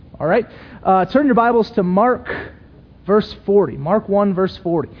all right? Turn your Bibles to Mark verse 40. Mark 1, verse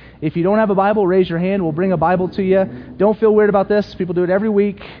 40. If you don't have a Bible, raise your hand. We'll bring a Bible to you. Don't feel weird about this. People do it every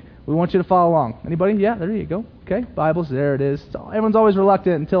week. We want you to follow along. Anybody? Yeah, there you go. Okay, Bibles, there it is. Everyone's always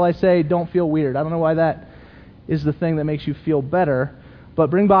reluctant until I say don't feel weird. I don't know why that is the thing that makes you feel better.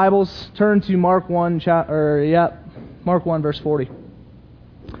 But bring Bibles. Turn to Mark 1, Mark 1, verse 40.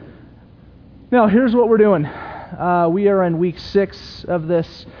 Now, here's what we're doing. We are in week 6 of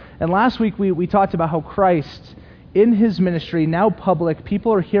this. And last week we talked about how Christ, in his ministry, now public,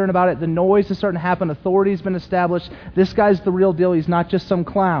 people are hearing about it. The noise is starting to happen. Authority's been established. This guy's the real deal. He's not just some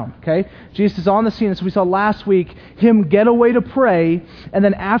clown, okay? Jesus is on the scene. As we saw last week, him get away to pray. And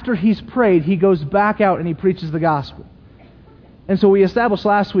then after he's prayed, he goes back out and he preaches the gospel. And so we established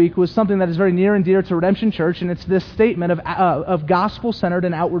last week was something that is very near and dear to Redemption Church, and it's this statement of gospel-centered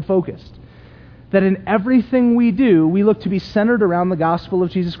and outward-focused. That in everything we do, we look to be centered around the gospel of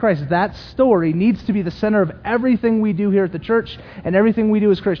Jesus Christ. That story needs to be the center of everything we do here at the church and everything we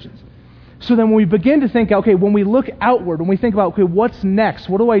do as Christians. So then when we begin to think, okay, when we look outward, when we think about, okay, what's next?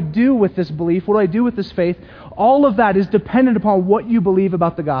 What do I do with this belief? What do I do with this faith? All of that is dependent upon what you believe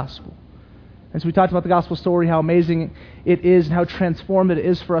about the gospel. As we talked about the gospel story, how amazing it is and how transformative it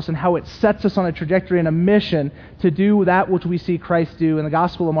is for us and how it sets us on a trajectory and a mission to do that which we see Christ do in the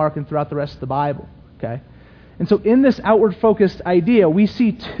Gospel of Mark and throughout the rest of the Bible. Okay? And so in this outward-focused idea, we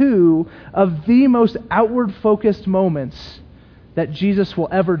see 2 of the most outward-focused moments that Jesus will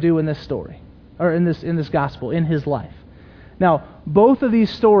ever do in this story, or in this gospel, in his life. Now, both of these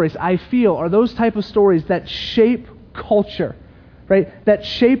stories, I feel, are those type of stories that shape culture. Right? That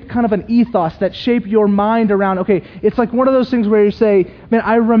shape kind of an ethos, that shape your mind around, okay, it's like one of those things where you say, man,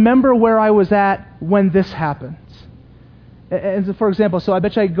 I remember where I was at when this happened. And so, for example, so I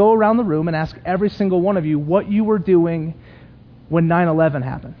bet you I go around the room and ask every single one of you what you were doing when 9/11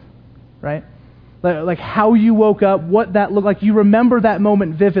 happened, right? Like how you woke up, what that looked like. You remember that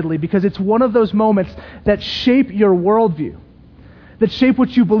moment vividly because it's one of those moments that shape your worldview, that shape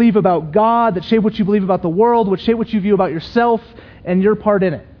what you believe about God, that shape what you believe about the world, that shape what you view about yourself and your part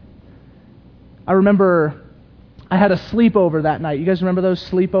in it. I remember I had a sleepover that night. You guys remember those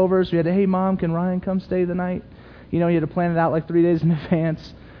sleepovers? We had to, hey, Mom, can Ryan come stay the night? You know, you had to plan it out like 3 days in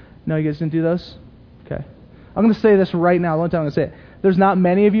advance. No, you guys didn't do those? Okay. I'm going to say this right now. The only time I'm going to say it. There's not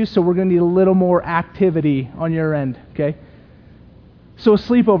many of you, so we're going to need a little more activity on your end, okay? So a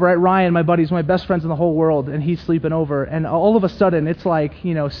sleepover, right? Ryan, my buddy, is one of my best friends in the whole world, and he's sleeping over. And all of a sudden, it's like,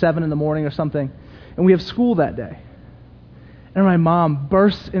 7 in the morning or something, and we have school that day. And my mom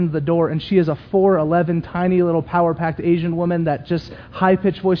bursts into the door, and she is a 4'11", tiny little power-packed Asian woman that just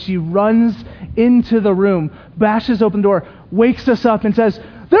high-pitched voice. She runs into the room, bashes open the door, wakes us up, and says,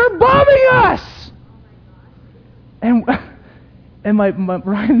 "They're bombing us!" And my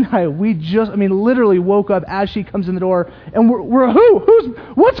Ryan and I, we literally woke up as she comes in the door, and we're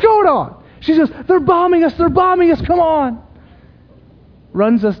what's going on? She says, "They're bombing us, come on!"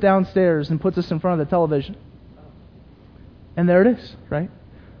 Runs us downstairs and puts us in front of the television. And there it is, right?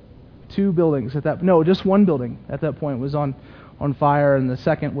 2 buildings just one building at that point was on fire, and the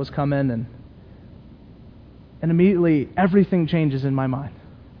second was coming, and immediately everything changes in my mind.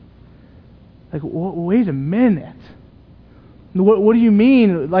 Like, wait a minute. What do you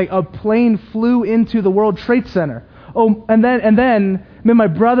mean? Like a plane flew into the World Trade Center? Oh, and then my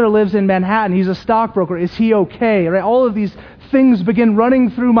brother lives in Manhattan. He's a stockbroker. Is he okay? Right? All of these things begin running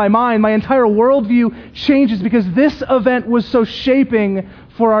through my mind. My entire worldview changes because this event was so shaping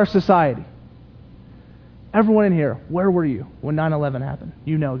for our society. Everyone in here, where were you when 9/11 happened?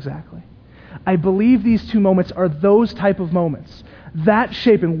 You know exactly. I believe these 2 moments are those type of moments. That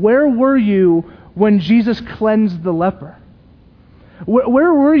shaping. Where were you when Jesus cleansed the leper?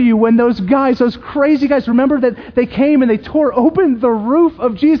 Where were you when those crazy guys, remember that they came and they tore open the roof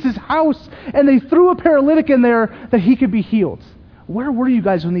of Jesus' house and they threw a paralytic in there that he could be healed? Where were you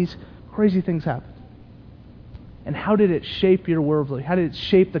guys when these crazy things happened? And how did it shape your worldview? How did it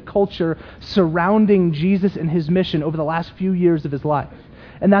shape the culture surrounding Jesus and his mission over the last few years of his life?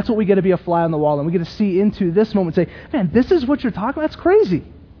 And that's what we get to be a fly on the wall, and we get to see into this moment and say, man, this is what you're talking about? That's crazy.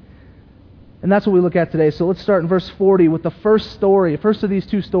 And that's what we look at today. So let's start in verse 40 with the first of these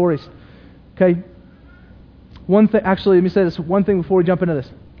 2 stories. Okay? Actually, let me say this one thing before we jump into this.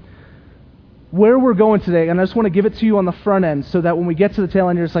 Where we're going today, and I just want to give it to you on the front end so that when we get to the tail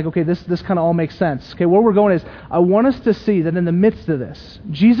end, you're just like, okay, this kind of all makes sense. Okay, where we're going is, I want us to see that in the midst of this,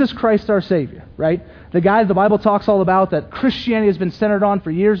 Jesus Christ our Savior, right? The guy the Bible talks all about, that Christianity has been centered on for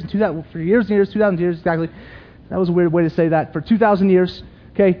years, 2,000 years exactly. That was a weird way to say that. For 2,000 years,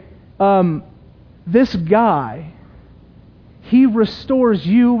 okay? This guy He restores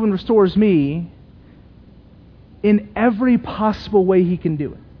you and restores me in every possible way He can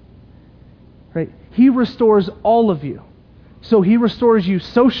do it. Right? He restores all of you. So He restores you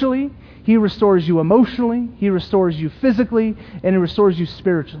socially, He restores you emotionally, He restores you physically, and He restores you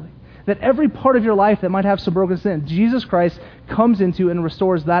spiritually. That every part of your life that might have some broken sin, Jesus Christ comes into and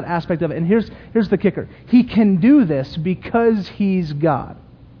restores that aspect of it. And here's the kicker. He can do this because He's God.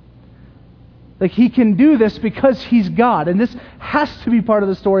 Like, He can do this because He's God. And this has to be part of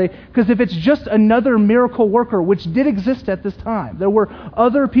the story, because if it's just another miracle worker, which did exist at this time, there were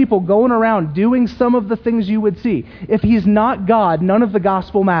other people going around doing some of the things you would see. If He's not God, none of the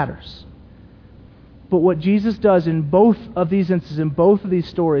gospel matters. But what Jesus does in both of these instances, in both of these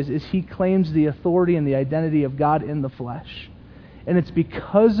stories, is He claims the authority and the identity of God in the flesh. And it's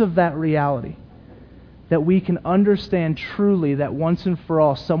because of that reality that we can understand truly that once and for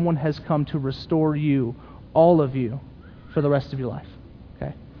all, someone has come to restore you, all of you, for the rest of your life.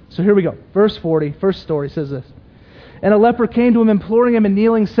 Okay? So here we go. Verse 40, first story says this. And a leper came to Him, imploring Him, and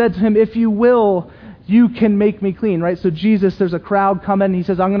kneeling said to Him, "If you will, you can make me clean." Right? So Jesus, there's a crowd coming, and He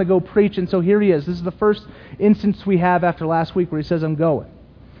says, "I'm going to go preach." And so here He is. This is the first instance we have after last week where He says, "I'm going."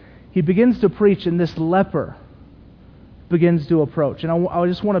 He begins to preach, and this leper begins to approach. And I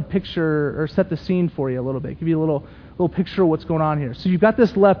just want to picture or set the scene for you a little bit, give you a little picture of what's going on here. So you've got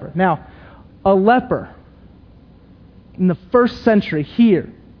this leper. Now, a leper in the first century here,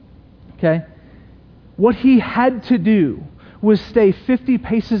 okay, what he had to do was stay 50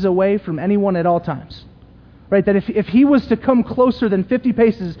 paces away from anyone at all times. Right? That if he was to come closer than 50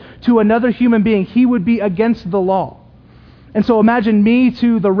 paces to another human being, he would be against the law. And so imagine me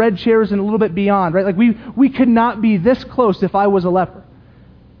to the red chairs and a little bit beyond, right? Like we could not be this close if I was a leper.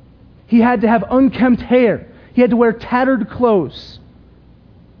 He had to have unkempt hair. He had to wear tattered clothes.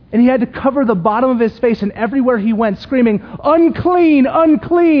 And he had to cover the bottom of his face, and everywhere he went screaming, "Unclean,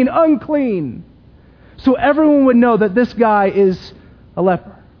 unclean, unclean." So everyone would know that this guy is a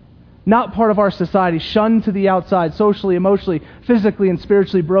leper. Not part of our society, shunned to the outside, socially, emotionally, physically, and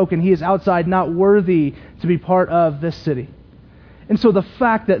spiritually broken. He is outside, not worthy to be part of this city. And so the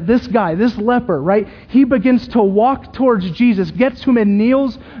fact that this guy, this leper, right, he begins to walk towards Jesus, gets to Him and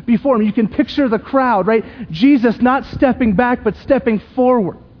kneels before Him. You can picture the crowd, right? Jesus not stepping back, but stepping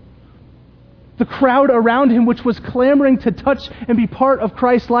forward. The crowd around Him, which was clamoring to touch and be part of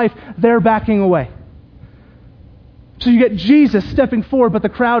Christ's life, they're backing away. So you get Jesus stepping forward, but the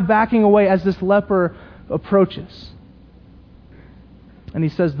crowd backing away as this leper approaches. And He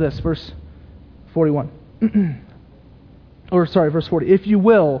says this, verse 41. Verse 40. "If you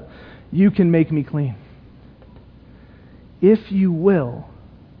will, you can make me clean." If you will,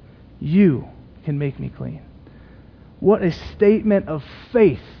 you can make me clean. What a statement of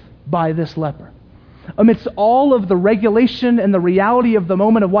faith by this leper. Amidst all of the regulation and the reality of the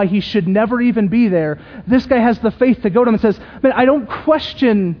moment of why he should never even be there, this guy has the faith to go to Him and says, "Man, I don't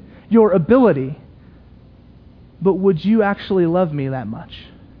question your ability, but would you actually love me that much?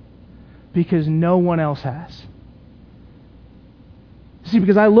 Because no one else has." See,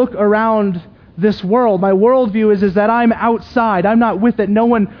 because I look around this world, my worldview is that I'm outside. I'm not with it. No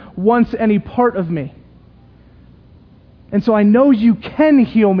one wants any part of me. And so I know you can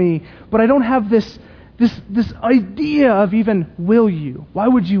heal me, but I don't have this idea of even, will you? Why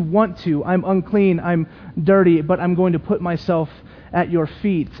would you want to? I'm unclean, I'm dirty, but I'm going to put myself at your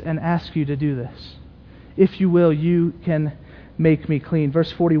feet and ask you to do this. If you will, you can make me clean.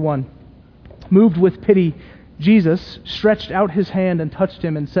 Verse 41. Moved with pity, Jesus stretched out His hand and touched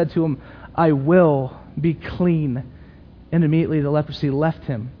him and said to him, "I will be clean." And immediately the leprosy left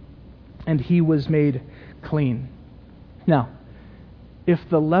him, and he was made clean. Now, if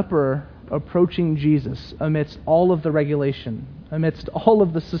the leper approaching Jesus amidst all of the regulation, amidst all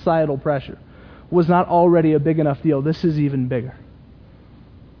of the societal pressure, was not already a big enough deal, this is even bigger.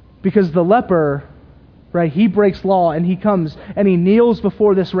 Because the leper, right, he breaks law and he comes and he kneels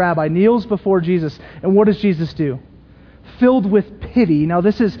before this rabbi, kneels before Jesus. And what does Jesus do? Filled with pity. Now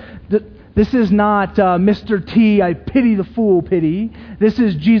this is not Mr. T, I pity the fool pity. This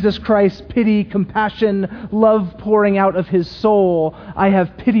is Jesus Christ, pity, compassion, love pouring out of His soul. I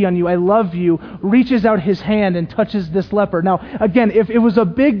have pity on you, I love you. Reaches out His hand and touches this leper. Now, again, if it was a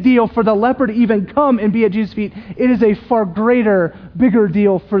big deal for the leper to even come and be at Jesus' feet, it is a far greater, bigger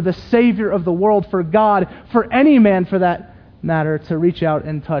deal for the Savior of the world, for God, for any man for that matter, to reach out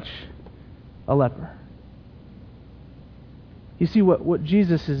and touch a leper. You see what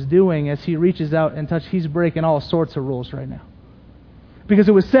Jesus is doing as He reaches out and touches, He's breaking all sorts of rules right now. Because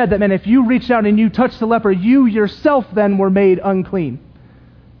it was said that, man, if you reached out and you touched the leper, you yourself then were made unclean.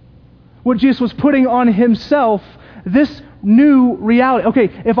 What Jesus was putting on Himself, this new reality.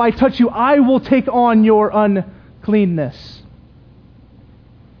 Okay, if I touch you, I will take on your uncleanness.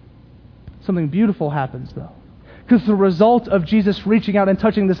 Something beautiful happens, though. Because the result of Jesus reaching out and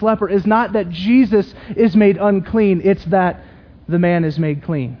touching this leper is not that Jesus is made unclean, it's that the man is made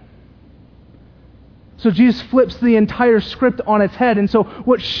clean. So Jesus flips the entire script on its head. And so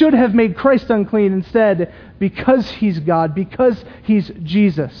what should have made Christ unclean instead, because he's God, because he's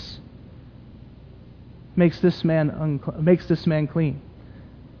Jesus, makes this man clean.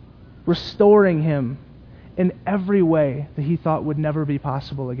 Restoring him in every way that he thought would never be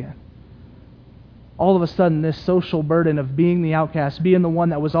possible again. All of a sudden, this social burden of being the outcast, being the one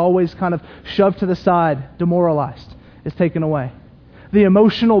that was always kind of shoved to the side, demoralized, is taken away. The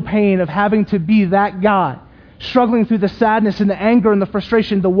emotional pain of having to be that guy, struggling through the sadness and the anger and the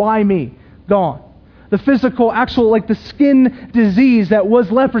frustration, the why me, gone. The physical, actual, like the skin disease that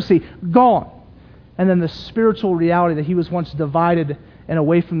was leprosy, gone. And then the spiritual reality that he was once divided and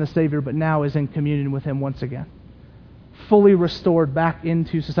away from the Savior, but now is in communion with him once again. Fully restored back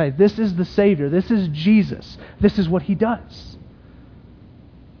into society. This is the Savior. This is Jesus. This is what he does.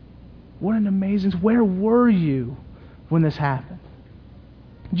 What an amazing... Where were you when this happened?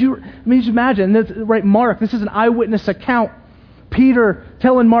 Just imagine, right? Mark, this is an eyewitness account. Peter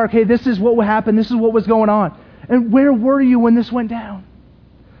telling Mark, hey, this is what happened. This is what was going on. And where were you when this went down?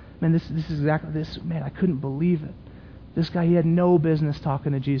 Man, this is exactly this. Man, I couldn't believe it. This guy, he had no business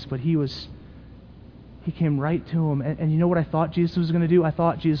talking to Jesus, but he came right to him. And you know what I thought Jesus was going to do? I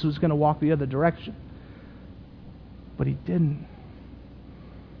thought Jesus was going to walk the other direction. But he didn't.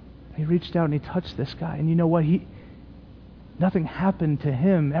 He reached out and he touched this guy. And you know what? Nothing happened to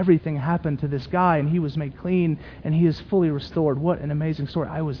him. Everything happened to this guy, and he was made clean, and he is fully restored. What an amazing story.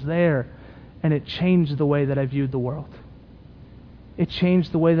 I was there, and it changed the way that I viewed the world. It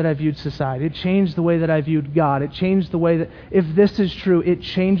changed the way that I viewed society. It changed the way that I viewed God. It changed the way that, if this is true, it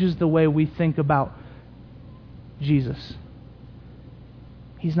changes the way we think about Jesus.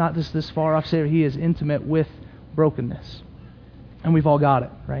 He's not just this far off Savior. He is intimate with brokenness. And we've all got it,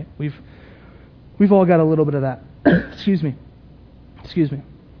 right? We've all got a little bit of that. Excuse me.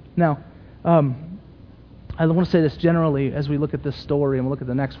 Now, I want to say this generally as we look at this story, and we'll look at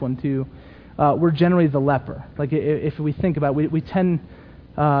the next one too. We're generally the leper. Like if we think about it, we tend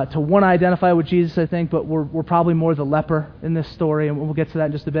to want to identify with Jesus, I think, but we're probably more the leper in this story, and we'll get to that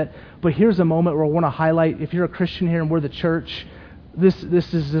in just a bit. But here's a moment where I want to highlight, if you're a Christian here and we're the church, this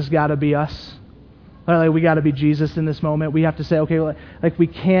has got to be us. Like, we got to be Jesus in this moment. We have to say, okay, like we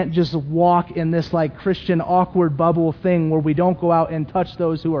can't just walk in this like Christian awkward bubble thing where we don't go out and touch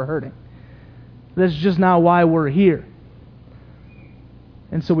those who are hurting. That's just not why we're here.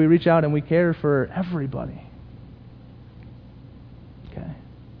 And so we reach out and we care for everybody. Okay.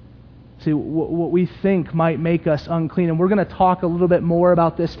 See, what we think might make us unclean, and we're going to talk a little bit more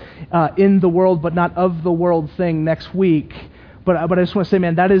about this in the world, but not of the world thing next week. But I just want to say,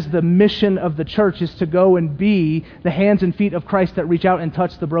 man, that is the mission of the church, is to go and be the hands and feet of Christ that reach out and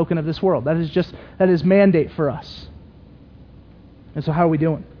touch the broken of this world. That is mandate for us. And so how are we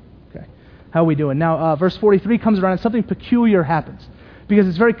doing? Okay. How are we doing? Now, verse 43 comes around and something peculiar happens, because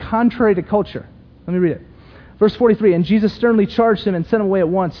it's very contrary to culture. Let me read it. Verse 43, and Jesus sternly charged him and sent him away at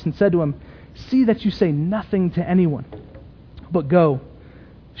once and said to him, see that you say nothing to anyone, but go,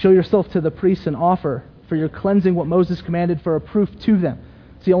 show yourself to the priests and offer for your cleansing what Moses commanded for a proof to them.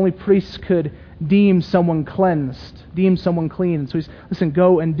 See, only priests could deem someone cleansed, deem someone clean. And so he's, listen,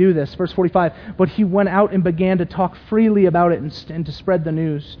 go and do this. Verse 45, but he went out and began to talk freely about it and to spread the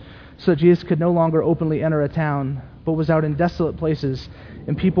news, so that Jesus could no longer openly enter a town, but was out in desolate places,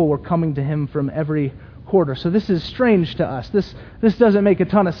 and people were coming to him from every quarter. So this is strange to us. This doesn't make a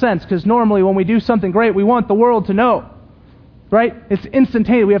ton of sense, because normally when we do something great, we want the world to know. Right? It's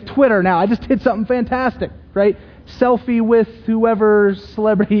instantaneous. We have Twitter now. I just did something fantastic, right? Selfie with whoever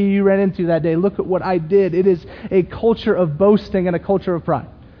celebrity you ran into that day. Look at what I did. It is a culture of boasting and a culture of pride.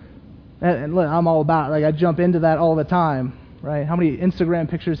 And look, I'm all about it. Like, I jump into that all the time, right? How many Instagram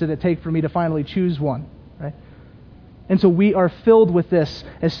pictures did it take for me to finally choose one, right? And so we are filled with this.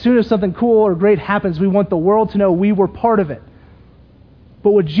 As soon as something cool or great happens, we want the world to know we were part of it.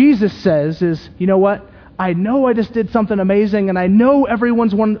 But what Jesus says is, you know what? I know I just did something amazing, and I know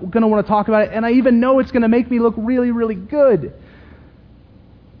everyone's going to want to talk about it, and I even know it's going to make me look really, really good.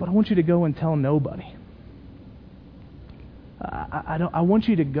 But I want you to go and tell nobody. I want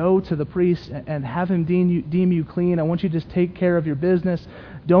you to go to the priest and have him deem you clean. I want you to just take care of your business.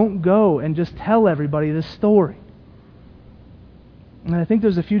 Don't go and just tell everybody this story. And I think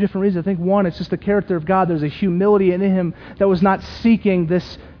there's a few different reasons. I think one, it's just the character of God. There's a humility in him that was not seeking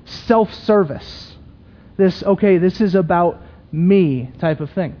this self-service. this, okay, this is about me type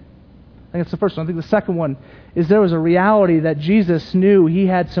of thing. I think that's the first one. I think the second one is there was a reality that Jesus knew he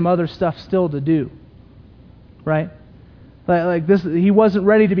had some other stuff still to do. Right? Like this, he wasn't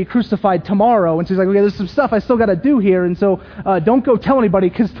ready to be crucified tomorrow. And so he's like, okay, there's some stuff I still got to do here. And so don't go tell anybody,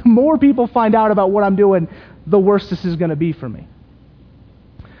 because the more people find out about what I'm doing, the worse this is going to be for me.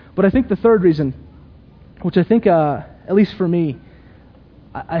 But I think the third reason, which I think, at least for me,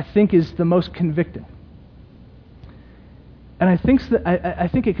 I think is the most convicting. And I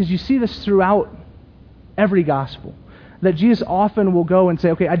think it because you see this throughout every gospel, that Jesus often will go and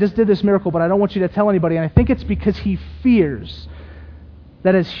say, okay, I just did this miracle, but I don't want you to tell anybody. And I think it's because he fears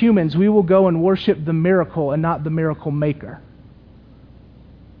that as humans, we will go and worship the miracle and not the miracle maker.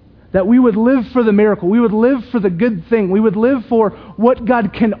 That we would live for the miracle. We would live for the good thing. We would live for what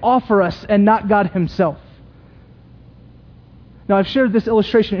God can offer us and not God himself. Now, I've shared this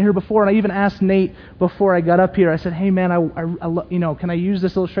illustration here before, and I even asked Nate before I got up here. I said, hey, man, can I use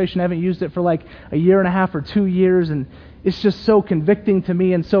this illustration? I haven't used it for like a year and a half or 2 years, and it's just so convicting to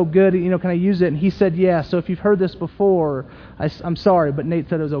me and so good. Can I use it? And he said, yeah. So if you've heard this before, I'm sorry, but Nate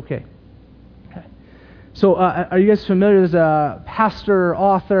said it was okay. So are you guys familiar? There's a pastor,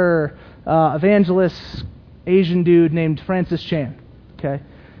 author, evangelist, Asian dude named Francis Chan. Okay,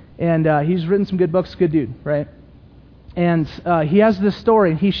 and he's written some good books. Good dude, right? And he has this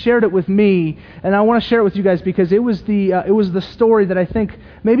story, and he shared it with me, and I want to share it with you guys because it was the story that I think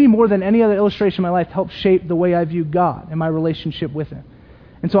maybe more than any other illustration in my life helped shape the way I view God and my relationship with Him.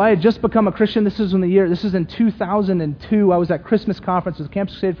 And so I had just become a Christian. This is in 2002. I was at Christmas conference with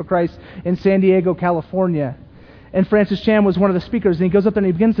Campus Crusade for Christ in San Diego, California. And Francis Chan was one of the speakers, and he goes up there and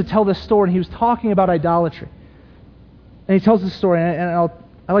he begins to tell this story, and he was talking about idolatry. And he tells this story, and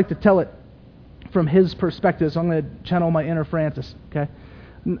I like to tell it from his perspective, so I'm going to channel my inner Francis, okay?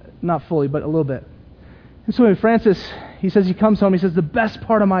 Not fully, but a little bit. And so Francis, he says he comes home, he says, the best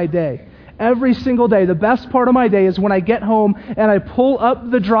part of my day, every single day, the best part of my day is when I get home and I pull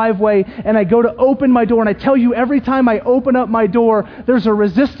up the driveway and I go to open my door, and I tell you, every time I open up my door, there's a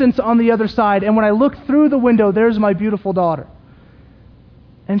resistance on the other side, and when I look through the window, there's my beautiful daughter.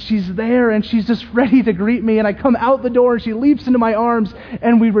 And she's there, and she's just ready to greet me. And I come out the door, and she leaps into my arms,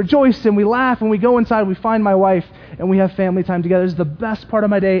 and we rejoice, and we laugh, and we go inside, we find my wife, and we have family time together. It's the best part of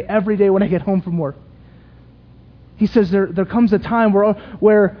my day every day when I get home from work. He says there comes a time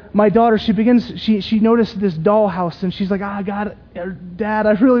where my daughter, she noticed this dollhouse, and she's like, God, Dad,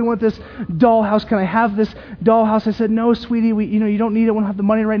 I really want this dollhouse. Can I have this dollhouse? I said, no, sweetie, you don't need it. We don't have the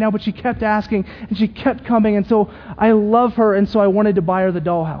money right now. But she kept asking, and she kept coming, and so I love her, and so I wanted to buy her the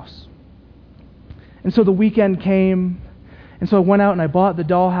dollhouse. And so the weekend came, and so I went out and I bought the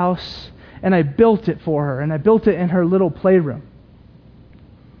dollhouse, and I built it for her, and I built it in her little playroom.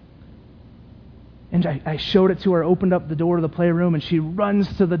 And I showed it to her, opened up the door to the playroom, and she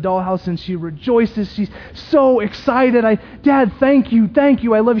runs to the dollhouse, and she rejoices. She's so excited. Dad, thank you,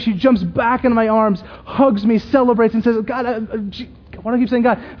 I love you. She jumps back into my arms, hugs me, celebrates, and says, God, why do I keep saying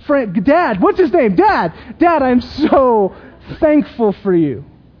God? Dad, what's his name? Dad, I'm so thankful for you.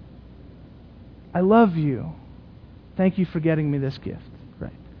 I love you. Thank you for getting me this gift.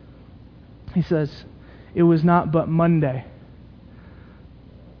 Right? He says, it was not but Monday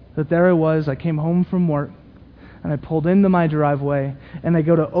that there I came home from work, and I pulled into my driveway, and I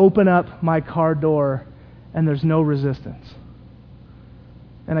go to open up my car door, and there's no resistance.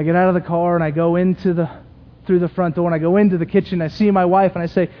 And I get out of the car, and I go through the front door, and I go into the kitchen, I see my wife, and I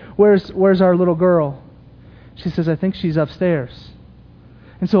say, where's our little girl? She says, I think she's upstairs.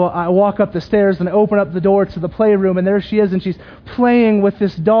 And so I walk up the stairs, and I open up the door to the playroom, and there she is, and she's playing with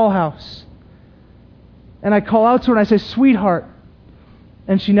this dollhouse. And I call out to her, and I say, sweetheart.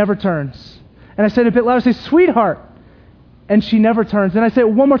 And she never turns. And I said a bit louder, I say, sweetheart. And she never turns. And I say it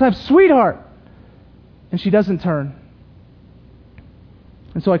one more time, sweetheart. And she doesn't turn.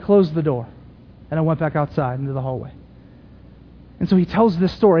 And so I closed the door, and I went back outside into the hallway. And so he tells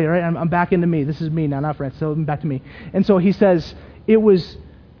this story, right? I'm back into me. This is me now, not Francis. So I'm back to me. And so he says, it was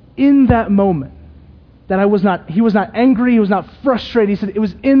in that moment that he was not angry, he was not frustrated. He said it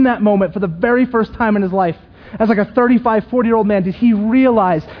was in that moment, for the very first time in his life, as like a 35, 40-year-old man, did he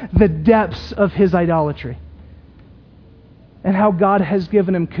realize the depths of his idolatry. And how God has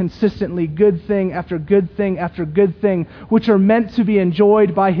given him consistently good thing after good thing after good thing, which are meant to be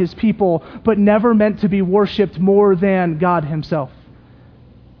enjoyed by His people, but never meant to be worshipped more than God Himself.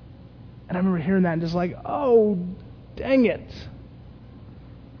 And I remember hearing that and just like, oh, dang it.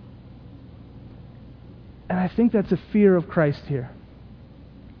 And I think that's a fear of Christ here.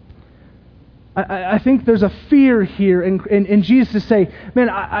 I think there's a fear here in Jesus to say,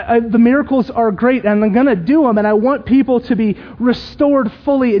 man, the miracles are great and I'm going to do them and I want people to be restored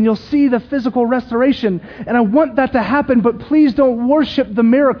fully and you'll see the physical restoration and I want that to happen, but please don't worship the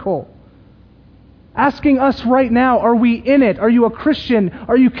miracle. Asking us right now, are we in it? Are you a Christian?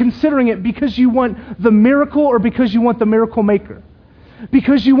 Are you considering it because you want the miracle or because you want the miracle maker?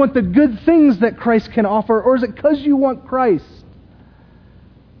 Because you want the good things that Christ can offer, or is it because you want Christ?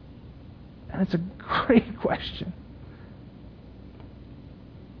 And it's a great question.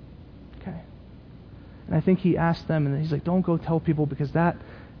 Okay. And I think he asked them, and he's like, don't go tell people because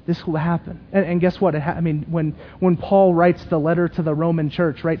this will happen. And guess what? When Paul writes the letter to the Roman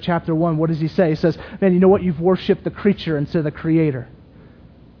church, right, chapter 1, what does he say? He says, man, you know what? You've worshipped the creature instead of the creator.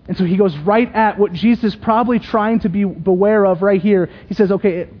 And so he goes right at what Jesus is probably trying to be beware of right here. He says,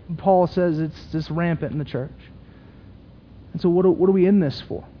 okay, Paul says it's just rampant in the church. And so what are we in this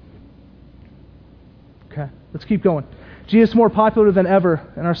for? Okay, let's keep going. Jesus more popular than ever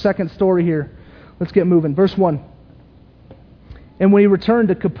in our second story here. Let's get moving. Verse 1. And when he returned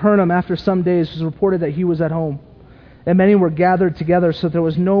to Capernaum after some days, it was reported that he was at home. And many were gathered together, so there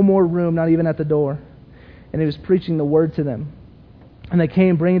was no more room, not even at the door. And he was preaching the word to them. And they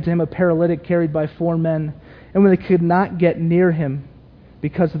came, bringing to him a paralytic carried by 4 men. And when they could not get near him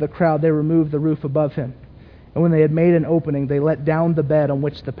because of the crowd, they removed the roof above him. And when they had made an opening, they let down the bed on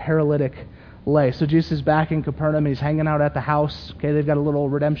which the paralytic lay. So Jesus is back in Capernaum. He's hanging out at the house. Okay, they've got a little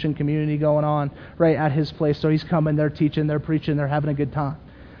redemption community going on right at his place. So he's coming, they're teaching, they're preaching, they're having a good time.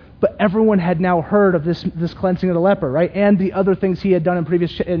 But everyone had now heard of this cleansing of the leper, right? And the other things he had done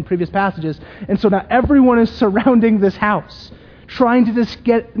in previous passages. And so now everyone is surrounding this house, trying to just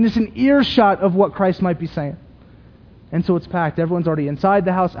get this an earshot of what Christ might be saying. And so it's packed. Everyone's already inside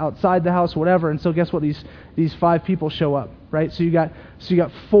the house, outside the house, whatever. And so guess what? These 5 people show up, right? So you got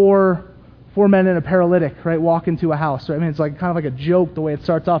 4 men and a paralytic, right, walk into a house. Right? I mean, it's like kind of like a joke the way it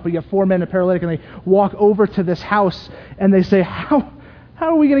starts off. But you got 4 men and a paralytic, and they walk over to this house, and they say, how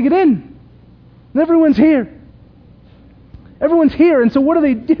are we going to get in? And everyone's here. Everyone's here. And so what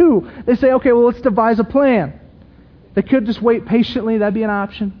do? They say, okay, well, let's devise a plan. They could just wait patiently. That'd be an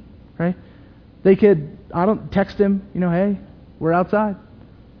option, right? They could, text him, hey, we're outside.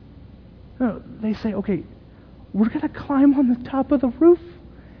 No, they say, okay, we're going to climb on the top of the roof.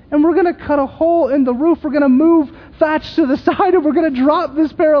 And we're going to cut a hole in the roof. We're going to move thatch to the side, and we're going to drop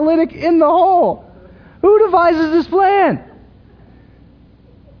this paralytic in the hole. Who devises this plan?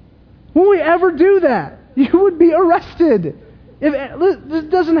 Will we ever do that? You would be arrested. If this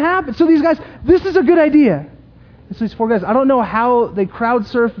doesn't happen. So these guys, this is a good idea. It's these 4 guys. I don't know how they crowd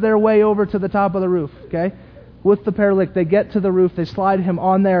surf their way over to the top of the roof, okay? With the paralytic. They get to the roof, they slide him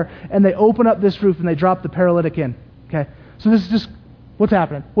on there, and they open up this roof and they drop the paralytic in. Okay? So this is just what's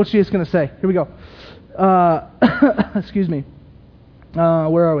happening. What's Jesus going to say? Here we go. Excuse me.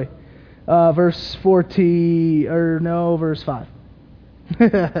 Where are we? Verse 5.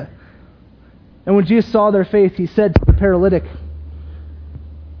 And when Jesus saw their faith, he said to the paralytic,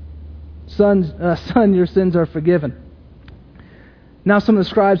 Son, your sins are forgiven. Now some of the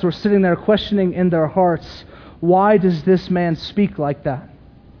scribes were sitting there questioning in their hearts, why does this man speak like that?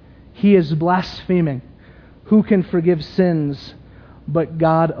 He is blaspheming. Who can forgive sins but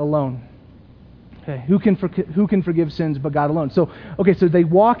God alone? Okay, who can forgive sins but God alone? So they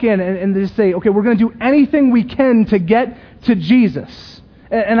walk in and they say, okay, we're going to do anything we can to get to Jesus.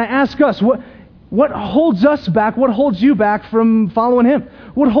 And I ask us, what holds us back? What holds you back from following Him?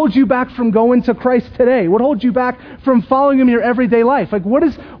 What holds you back from going to Christ today? What holds you back from following Him in your everyday life? Like, what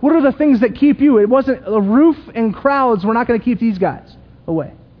are the things that keep you? It wasn't a roof and crowds. We're not going to keep these guys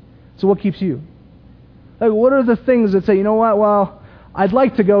away. So what keeps you? Like, what are the things that say, you know what? Well, I'd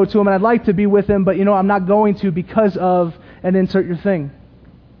like to go to Him and I'd like to be with Him, but I'm not going to because of, and insert your thing.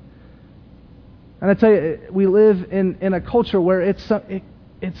 And I tell you, we live in a culture where it's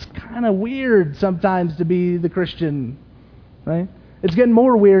kind of weird sometimes to be the Christian, right? It's getting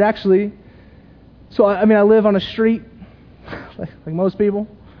more weird, actually. So, I live on a street, like most people,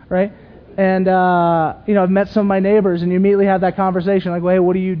 right? And, I've met some of my neighbors, and you immediately have that conversation, like, well, hey,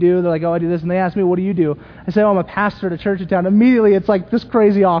 what do you do? They're like, oh, I do this. And they ask me, what do you do? I say, oh, I'm a pastor at a church in town. Immediately, it's like this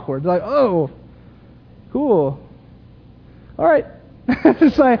crazy awkward. They're like, oh, cool. All right.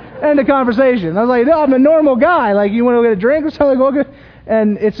 It's like, end of conversation. I was like, no, I'm a normal guy. Like, you want to go get a drink or something? Like, okay.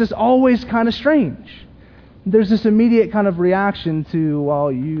 And it's just always kind of strange. There's this immediate kind of reaction to,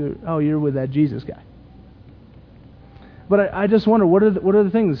 well, you're with that Jesus guy. But I just wonder, what are the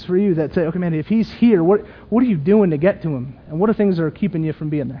things for you that say, okay, man, if He's here, what are you doing to get to Him? And what are things that are keeping you from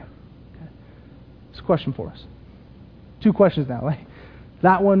being there? Okay. It's a question for us. 2 questions now. Like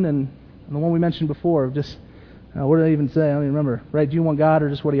that one and And the one we mentioned before, just, what did I even say? I don't even remember. Right? Do you want God or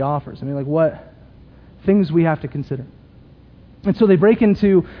just what He offers? I mean, like what things we have to consider. And so they break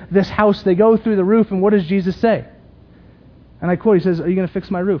into this house, they go through the roof, and what does Jesus say? And I quote, He says, "Are you going to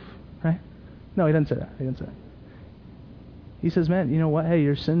fix my roof?" Right? No, He didn't say that. He didn't say that. He says, man, you know what? Hey,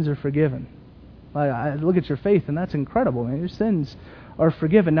 your sins are forgiven. I look at your faith, and that's incredible, man. Your sins are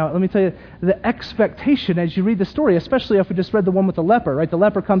forgiven. Now, let me tell you, the expectation as you read the story, especially if we just read the one with the leper, right? The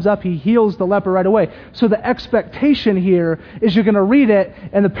leper comes up, he heals the leper right away. So the expectation here is you're going to read it,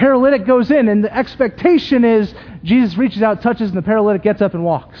 and the paralytic goes in, and the expectation is Jesus reaches out, touches, and the paralytic gets up and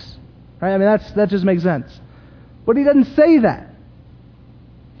walks. Right? I mean, that just makes sense. But He doesn't say that.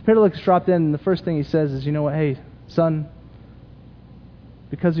 The paralytic's dropped in, and the first thing He says is, you know what? Hey, son,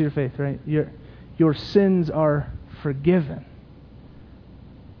 because of your faith, right? Your sins are forgiven.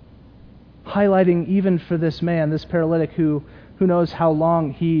 Highlighting even for this man, this paralytic who knows how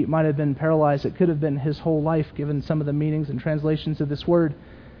long he might have been paralyzed. It could have been his whole life, given some of the meanings and translations of this word.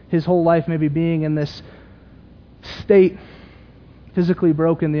 His whole life maybe being in this state, physically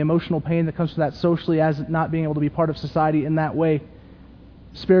broken, the emotional pain that comes from that socially as not being able to be part of society in that way,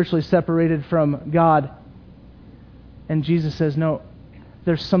 spiritually separated from God. And Jesus says, no,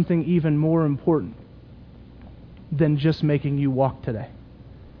 there's something even more important than just making you walk today.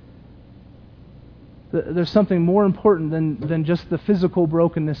 There's something more important than just the physical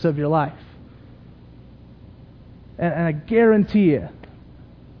brokenness of your life. And I guarantee you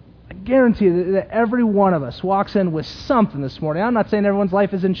that every one of us walks in with something this morning. I'm not saying everyone's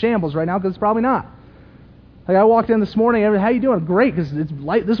life is in shambles right now, because it's probably not. Like I walked in this morning, how you doing? Great, because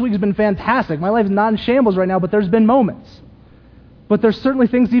this week's been fantastic. My life is not in shambles right now, but there's been moments. But there's certainly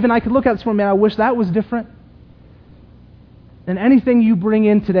things even I could look at this morning, man, I wish that was different. And anything you bring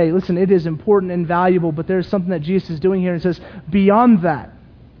in today, listen, it is important and valuable, but there's something that Jesus is doing here and says, beyond that,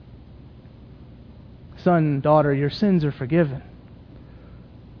 son, daughter, your sins are forgiven.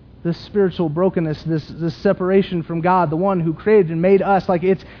 This spiritual brokenness, this separation from God, the one who created and made us, like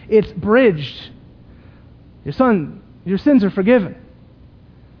it's bridged. Your son, your sins are forgiven.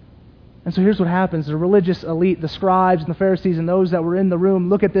 And so here's what happens. The religious elite, the scribes and the Pharisees and those that were in the room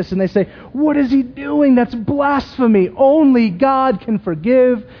look at this and they say, what is He doing? That's blasphemy. Only God can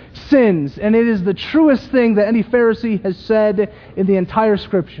forgive sins. And it is the truest thing that any Pharisee has said in the entire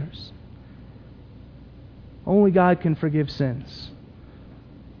Scriptures. Only God can forgive sins.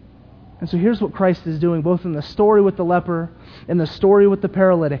 And so here's what Christ is doing, both in the story with the leper and the story with the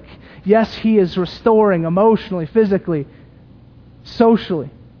paralytic. Yes, He is restoring emotionally, physically,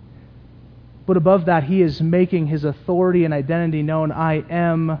 socially. But above that, He is making His authority and identity known. I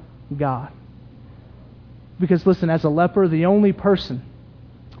am God. Because listen, as a leper, the only person,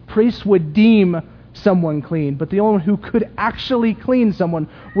 priests would deem someone clean, but the only one who could actually clean someone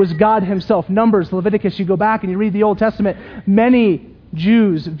was God Himself. Numbers, Leviticus, you go back and you read the Old Testament, many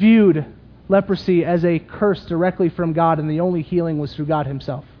Jews viewed leprosy as a curse directly from God, and the only healing was through God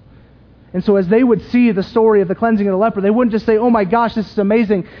Himself. And so as they would see the story of the cleansing of the leper, they wouldn't just say, oh my gosh, this is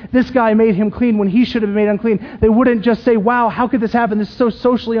amazing. This guy made him clean when he should have been made unclean. They wouldn't just say, wow, how could this happen? This is so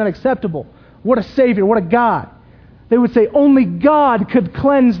socially unacceptable. What a Savior, what a God. They would say, only God could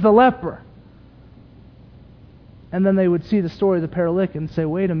cleanse the leper. And then they would see the story of the paralytic and say,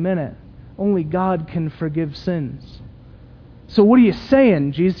 wait a minute, only God can forgive sins. So what are you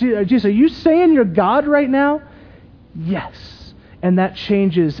saying, Jesus? Jesus, are you saying you're God right now? Yes. And that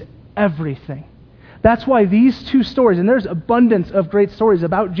changes everything. That's why these two stories, and there's abundance of great stories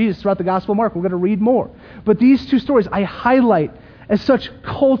about Jesus throughout the Gospel of Mark. We're going to read more. But these two stories I highlight as such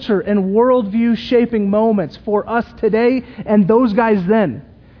culture and worldview shaping moments for us today and those guys then.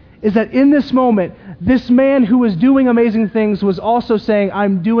 Is that in this moment, this man who was doing amazing things was also saying,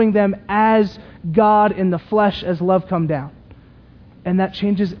 I'm doing them as God in the flesh, as love come down. And that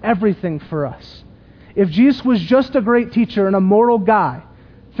changes everything for us. If Jesus was just a great teacher and a moral guy,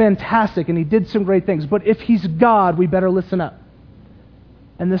 fantastic, and He did some great things. But if He's God, we better listen up.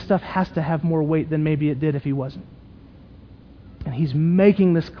 And this stuff has to have more weight than maybe it did if He wasn't. And He's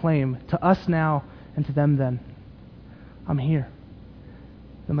making this claim to us now and to them then. I'm here.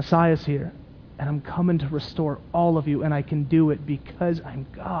 The Messiah's here. And I'm coming to restore all of you, and I can do it because I'm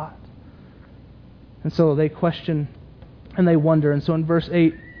God. And so they question and they wonder. And so in verse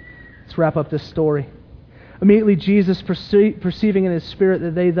 8, let's wrap up this story. Immediately Jesus, perceiving in His spirit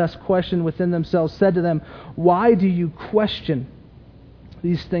that they thus questioned within themselves, said to them, why do you question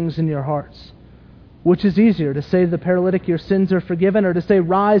these things in your hearts? Which is easier, to say to the paralytic, your sins are forgiven, or to say,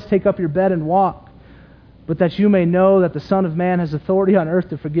 rise, take up your bed and walk? But that you may know that the Son of Man has authority on earth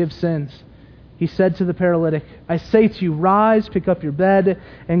to forgive sins. he said to the paralytic, I say to you, rise, pick up your bed,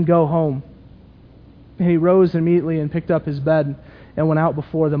 and go home. And he rose immediately and picked up his bed and went out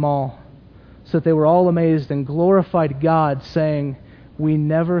before them all, so that they were all amazed and glorified God, saying, we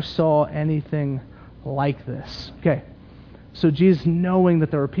never saw anything like this. Okay, so Jesus, knowing that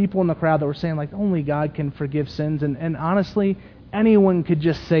there were people in the crowd that were saying, like, only God can forgive sins, and honestly, anyone could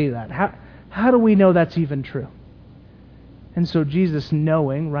just say that. How do we know that's even true? And so Jesus,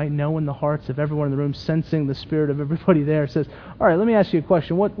 knowing the hearts of everyone in the room, sensing the spirit of everybody there, says, all right, let me ask you a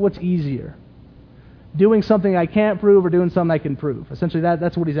question. What's easier? Doing something I can't prove or doing something I can prove? Essentially,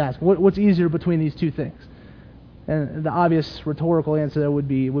 that's what he's asking. What's easier between these two things? And the obvious rhetorical answer there would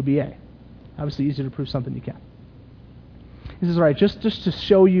be A. Obviously, easier to prove something you can. He says, all right, just to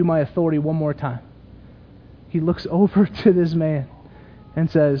show you my authority one more time. He looks over to this man and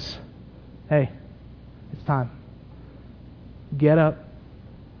says, hey, it's time. Get up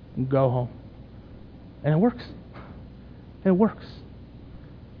and go home. And it works. And it works.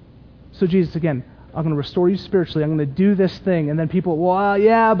 So Jesus, again, I'm going to restore you spiritually. I'm going to do this thing. And then people, well,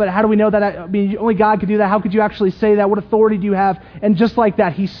 yeah, but how do we know that? I mean, only God could do that. How could you actually say that? What authority do you have? And just like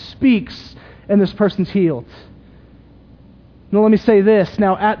that, he speaks and this person's healed. Now, let me say this.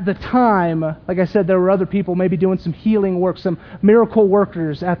 Now, at the time, like I said, there were other people maybe doing some healing work, some miracle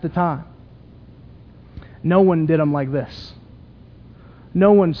workers at the time. No one did them like this.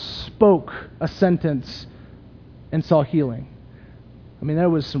 No one spoke a sentence and saw healing. I mean, there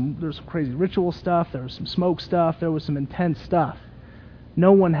was some crazy ritual stuff, there was some smoke stuff, there was some intense stuff.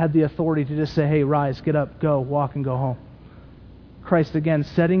 No one had the authority to just say, hey, rise, get up, go, walk, and go home. Christ, again,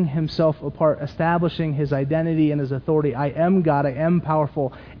 setting himself apart, establishing his identity and his authority. I am God, I am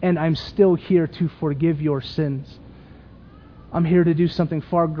powerful, and I'm still here to forgive your sins. I'm here to do something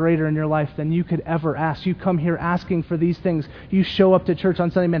far greater in your life than you could ever ask. You come here asking for these things. You show up to church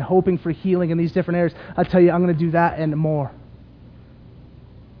on Sunday, man, hoping for healing in these different areas. I tell you, I'm going to do that and more.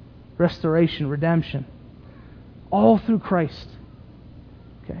 Restoration, redemption, all through Christ.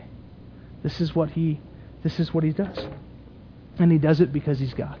 Okay, this is what he does, and he does it because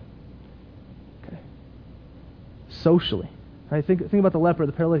he's God. Okay, socially, right? Think about the leper,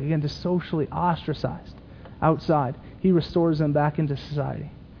 the paralytic, again, just socially ostracized outside. He restores them back into society.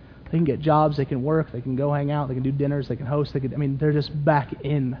 They can get jobs, they can work, they can go hang out, they can do dinners, they can host, they're just back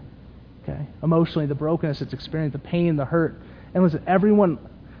in. Okay, emotionally, the brokenness that's experienced, the pain, the hurt, and listen, everyone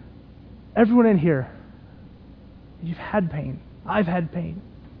in here, you've had pain. I've had pain.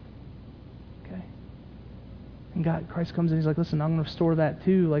 Okay? And Christ comes in, he's like, listen, I'm going to restore that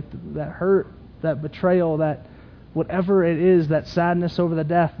too. Like that hurt, that betrayal, that whatever it is, that sadness over the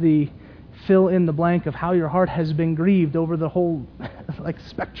death, the fill in the blank of how your heart has been grieved over the whole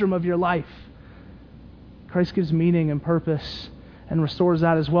spectrum of your life. Christ gives meaning and purpose and restores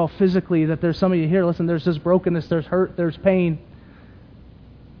that as well physically, that there's some of you here, listen, there's this brokenness, there's hurt, there's pain.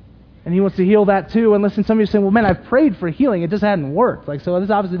 And he wants to heal that too. And listen, some of you are saying, well, man, I've prayed for healing. It just hadn't worked. So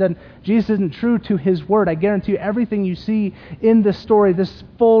this obviously doesn't, Jesus isn't true to his word. I guarantee you everything you see in this story, this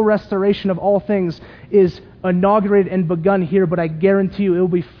full restoration of all things is inaugurated and begun here, but I guarantee you it will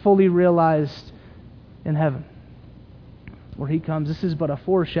be fully realized in heaven. Where he comes, this is but a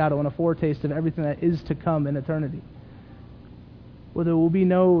foreshadow and a foretaste of everything that is to come in eternity. Where there will be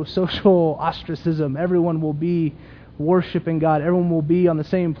no social ostracism. Everyone will be worshiping God. Everyone will be on the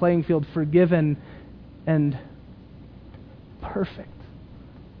same playing field, forgiven and perfect.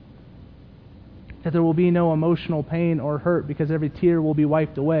 That there will be no emotional pain or hurt because every tear will be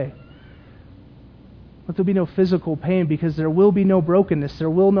wiped away. But there will be no physical pain because there will be no brokenness. There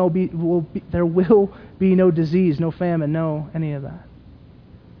will be no disease, no famine, no any of that.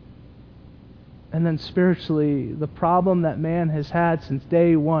 And then spiritually, the problem that man has had since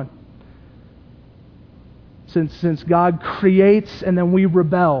day one, since God creates and then we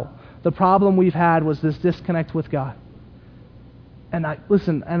rebel, the problem we've had was this disconnect with God. And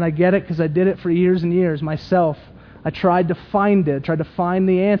I get it because I did it for years and years myself. I tried to find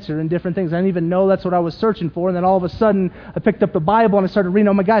the answer in different things. I didn't even know that's what I was searching for. And then all of a sudden, I picked up the Bible and I started reading,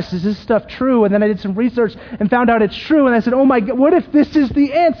 oh my gosh, is this stuff true? And then I did some research and found out it's true. And I said, oh my God, what if this is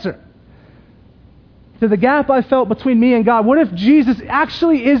the answer to the gap I felt between me and God? What if Jesus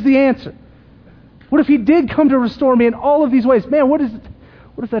actually is the answer? What if he did come to restore me in all of these ways? Man, what if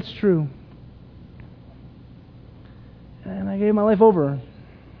that's true? And I gave my life over. And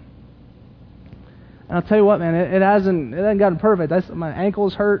I'll tell you what, man, it hasn't gotten perfect. My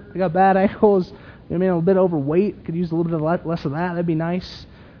ankles hurt. I got bad ankles. I'm a bit overweight. Could use a little bit less of that. That'd be nice.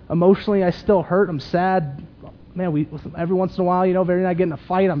 Emotionally, I still hurt. I'm sad. Man, every once in a while, Very not getting a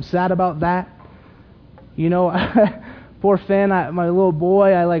fight. I'm sad about that. Poor Finn, my little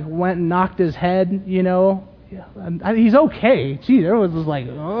boy, I like went and knocked his head, you know. He's okay. Geez, everyone's just like,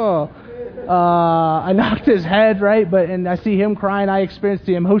 oh. I knocked his head, right? And I see him crying. I experienced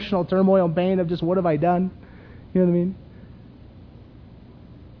the emotional turmoil and pain of just, what have I done? You know what I mean?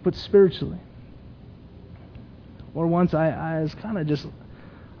 But spiritually. Or once I was kind of just,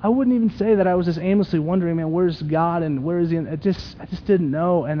 I wouldn't even say that I was just aimlessly wondering, man, where's God and where is He? I just didn't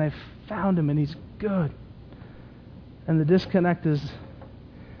know, and I found Him, and He's good. And the disconnect is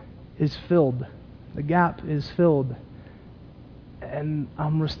filled. The gap is filled. And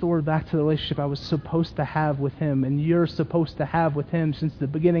I'm restored back to the relationship I was supposed to have with Him, and you're supposed to have with Him since the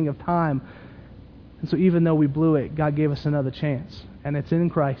beginning of time. And so even though we blew it, God gave us another chance. And it's in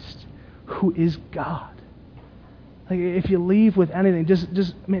Christ, who is God. Like, if you leave with anything,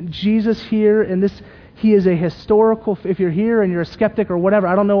 Jesus here, and this, He is a historical, if you're here and you're a skeptic or whatever,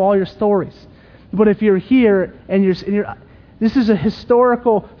 I don't know all your stories. But if you're here and you're this is a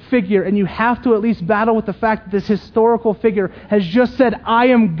historical figure, and you have to at least battle with the fact that this historical figure has just said, I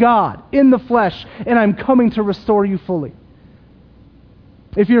am God in the flesh, and I'm coming to restore you fully.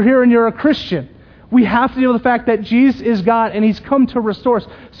 If you're here and you're a Christian, we have to deal with the fact that Jesus is God, and He's come to restore us.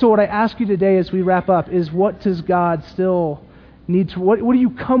 So what I ask you today as we wrap up is, what does God still need to, what do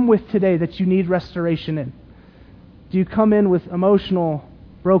you come with today that you need restoration in? Do you come in with emotional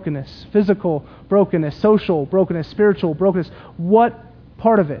brokenness, physical brokenness, social brokenness, spiritual brokenness? What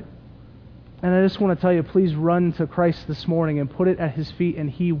part of it? And I just want to tell you, please run to Christ this morning and put it at His feet, and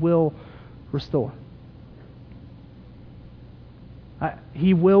He will restore.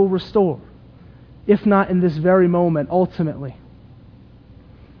 He will restore. If not in this very moment, ultimately.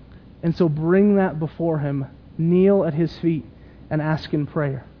 And so bring that before Him, kneel at His feet, and ask in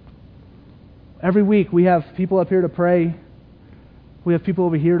prayer. Every week we have people up here to pray. We have people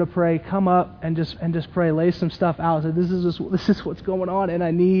over here to pray. Come up and just pray. Lay some stuff out. Say, this is what's going on, and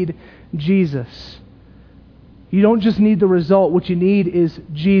I need Jesus. You don't just need the result. What you need is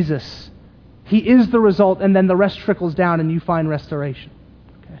Jesus. He is the result, and then the rest trickles down, and you find restoration.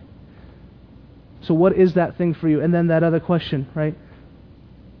 Okay. So what is that thing for you? And then that other question, right?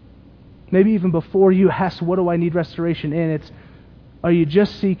 Maybe even before you ask, what do I need restoration in? It's, are you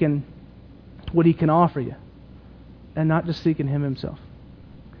just seeking what He can offer you, and not just seeking Him Himself?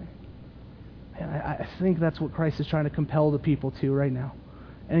 Okay. And I think that's what Christ is trying to compel the people to right now.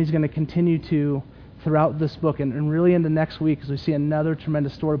 And He's going to continue to throughout this book, and really into next week, as we see another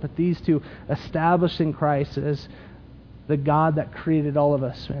tremendous story. But these two, establishing Christ as the God that created all of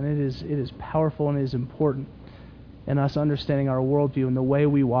us, and it is powerful and it is important in us understanding our worldview and the way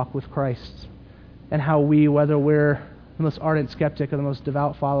we walk with Christ, and how we, whether we're the most ardent skeptic or the most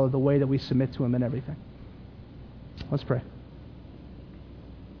devout follower, the way that we submit to Him in everything. Let's pray.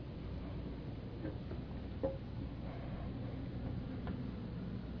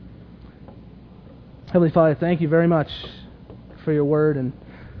 Heavenly Father, thank You very much for Your word, and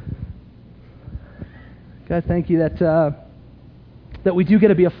God, thank You that we do get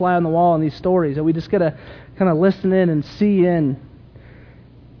to be a fly on the wall in these stories, that we just get to kind of listen in and see in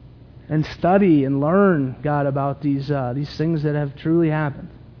and study and learn, God, about these things that have truly happened.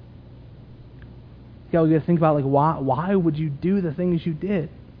 God, we got to think about, like, why would You do the things You did?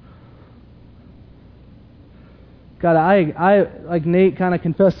 God, I like Nate kind of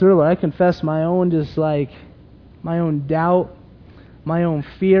confessed earlier, I confess my own doubt, my own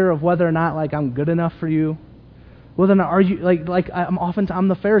fear of whether or not, like, I'm good enough for You. Whether or not, are You, I'm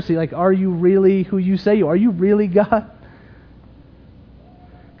the Pharisee, like, are You really who You say You are? Are You really God?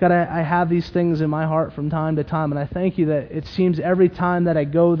 God, I have these things in my heart from time to time, and I thank You that it seems every time that I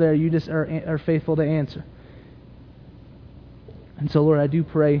go there, You just are faithful to answer. And so, Lord, I do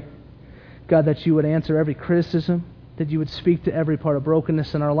pray, God, that You would answer every criticism, that You would speak to every part of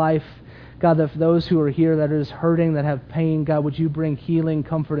brokenness in our life. God, that for those who are here that are just hurting, that have pain, God, would You bring healing,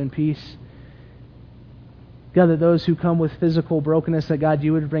 comfort, and peace. God, that those who come with physical brokenness, that God,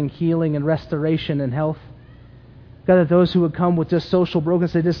 You would bring healing and restoration and health. God, that those who would come with just social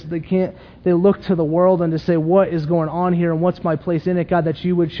brokenness, they look to the world and just say, what is going on here and what's my place in it? God, that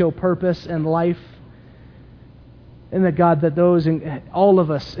You would show purpose and life. And that, God, that those, all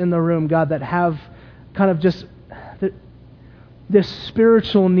of us in the room, God, that have kind of just this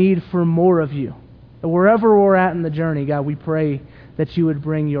spiritual need for more of You. That wherever we're at in the journey, God, we pray that You would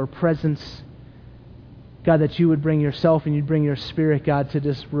bring Your presence. God, that You would bring Yourself and You'd bring Your Spirit, God, to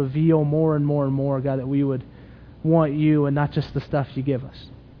just reveal more and more and more, God, that we would want You and not just the stuff You give us.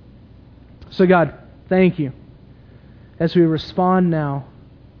 So, God, thank You. As we respond now,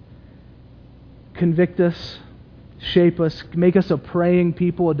 convict us, shape us, make us a praying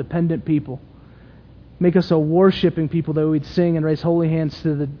people, a dependent people. Make us a worshiping people, that we'd sing and raise holy hands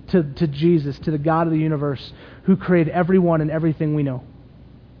to Jesus, to the God of the universe, who created everyone and everything we know.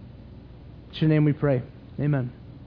 In your name we pray. Amen.